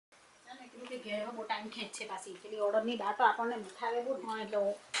કે ઘેર બહુ ટાઈમ ખેંચે પાછી પેલી ઓર્ડરની દાટો આપણને મથાવે બહુ હા એટલે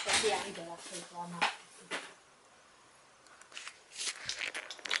પછી આવી જવા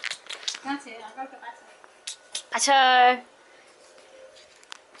ક્યાં છે આગળ કે પાછળ પાછળ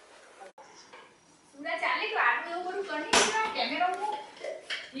સુરા ચાલે તો આટલું એવું બધું કરી કેમેરા હું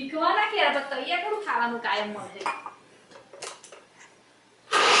શીખવાના કે તો તૈયાર કરું ખાવાનું કાયમ મળે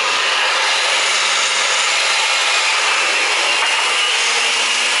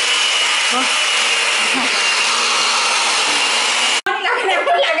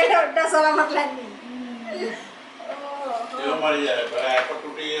સલામત લાગી એવો મળી જાય પણ આ પર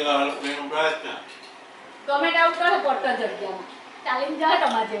તૂટી ગયેલા પ્લેન ઉડાય જ ના કમેન્ટ આઉટ કરો પોટર જગ્યામાં ચાલીને જાય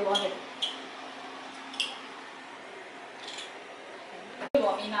તમારે જેવો હે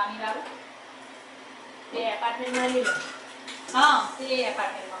મમ્મી નાની લાવ તે એપાર્ટમેન્ટમાં લઈ લો હા તે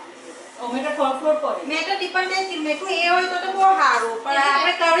એપાર્ટમેન્ટમાં અમે તો ફોર ફ્લોર પર મેં તો ડિપેન્ડન્સી મેં તો એ હોય તો બહુ સારું પણ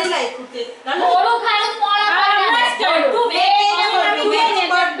આપણે કરી લાયકું તે થોડું ખાલું મોળા બધું બે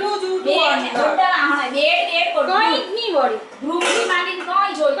બધું જૂઠું બધા વાહણ બેડ કઈ નહીં વળી ગ્રુપની માંડીને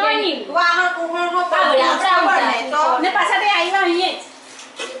કઈ જોઈ કઈ નહીં વાહણ કોહણનો આપણે તો ને પાછા તે આવ્યા અહીંયા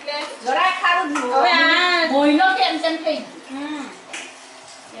એટલે જરા ખારું હવે આ મોઈનો ટેન્શન થઈ ગયું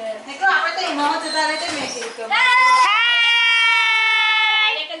દેખો આપણે તો એમાં જતા રહે તે મેં કીધું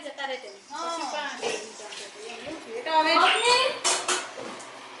એકલ જતા રહે તે તો હવે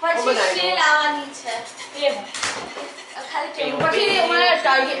પછી સ્ટીલ આવવાની છે એ ખાલી પછી અમારે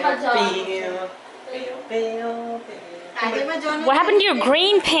ટાર્ગેટમાં જવાનું What happened to your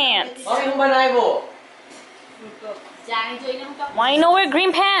green pants? હું બનાવ્યો જાણી જોઈને હું Why you not wear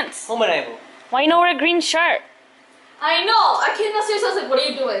green pants? હું બનાવ્યો Why you not wear a green shirt? I know. I cannot say something. What are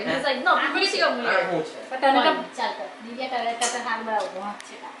you doing? He's like, no, I'm going to આ શું છે But then I'm ચાલ કર દિવ્યા તારે તારે હાથ બરાબર હા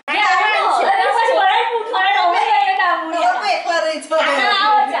છે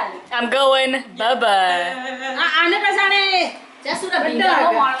I'm going. Bye bye. આને પછાણે જસુરા બિંદાઓ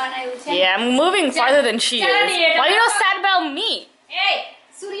મળવાના એવું છે Yeah, I'm moving farther than she is. Why are you so sad about me? એ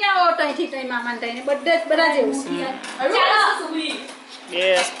સૂર્યાઓ તઈથી તઈ મામાને તઈને બધા જેવું છે ચાલો સુરી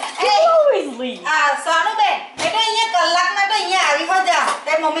Yes. always leave આ સોનુબેન બેટા અહીંયા કલાકમાં તો અહીંયા આવી હો જા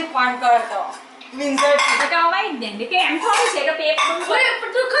તે મમ્મી ફોન કરતો વિન્ઝર તો કવાઈ દે કે એમ થોડી છે તો પેપર ઓય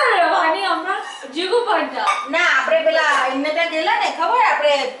પણ તું કરવાની હમણાં જીગુ પણ ના આપણે પેલા એમને ત્યાં ગયેલા ને ખબર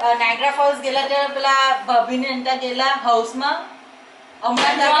આપણે નાઇગ્રા ફોલ્સ ગયેલા ત્યારે પેલા ભાભીને ત્યાં ગયેલા હાઉસમાં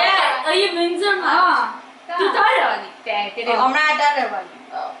હમણાં ત્યાં અહીં વિન્ઝરમાં હા તું તારે રહેવાની તે હમણાં આટા રહેવાની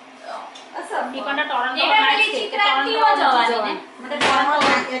ઈ પણ ટોરન્ટો માં છે ચિત્રાંતિઓ જવાની ને મને ટોરન્ટો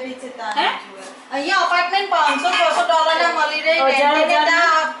માર્કેટ છે ત્યાં અહીંયા અપાર્ટમેન્ટ $500-600 ના મળી રહી રેન્ટ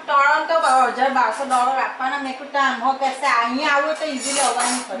ત્યાં ટોરન્ટો $1000-1200 આપવાના મેં કીધું આમ હો કહેશે અહીંયા આવું તો ઈઝીલી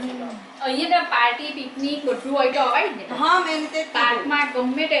આવવાનું પડે અહીંયા તો પાર્ટી પિકનિક બધું હોય તો અવાય ને હા મેં તે પાર્કમાં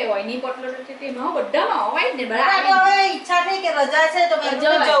ગમે તે હોય ની પટલો છે તેમાં બધામાં અવાય ને આ તો હવે ઈચ્છા થઈ કે રજા છે તો મેં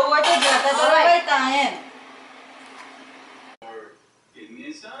કીધું જવું હોય તો જતા તો હવે ત્યાં એમ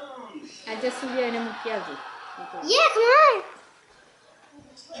આજે સૂર્ય એને મૂકી આવજો Yeah, come on.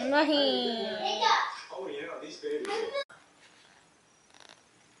 Nahi. Oh yeah, these babies.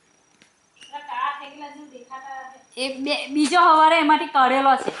 એક બીજો હવારે એમાંથી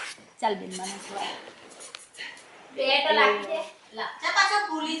કરેલો છે ચાલ બેન મને બે તો લાગજે લા ચા પાછો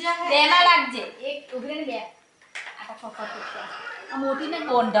ભૂલી જા બે માં લાગજે એક ઉભરે ને બે આટા પકડ છે આ મોટી ને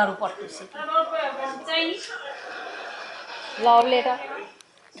કોંડારું પડતું છે love letter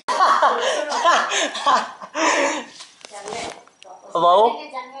Hello?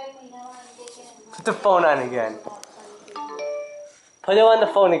 Put the phone on again. Put him on the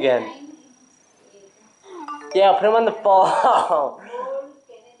phone again. Yeah, put him on the phone.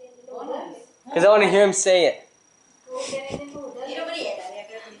 Because I want to hear him say it.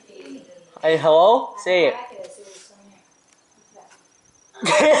 Hey, hello? Say it.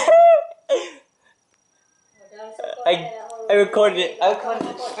 I recorded it. I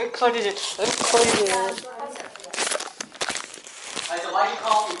recorded it. So why'd you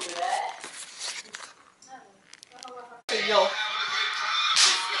call me for that? Yo.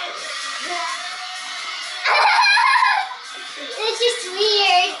 It's just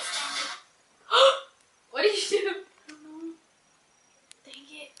weird. What did you do? Dang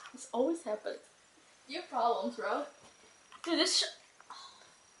it. This always happens. You have problems, bro. Dude, this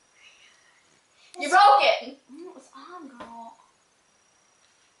You broke it! It was on, girl.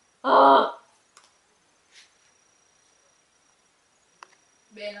 Ugh!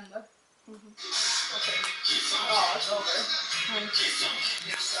 Bad number. Okay. Oh, it's over.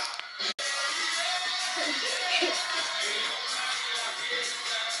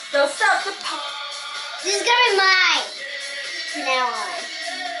 Don't stop the pump. This is gonna be mine. From now on.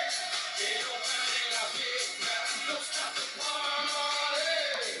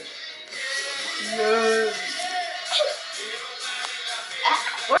 Look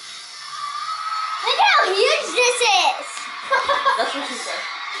how huge this is. That's what she said.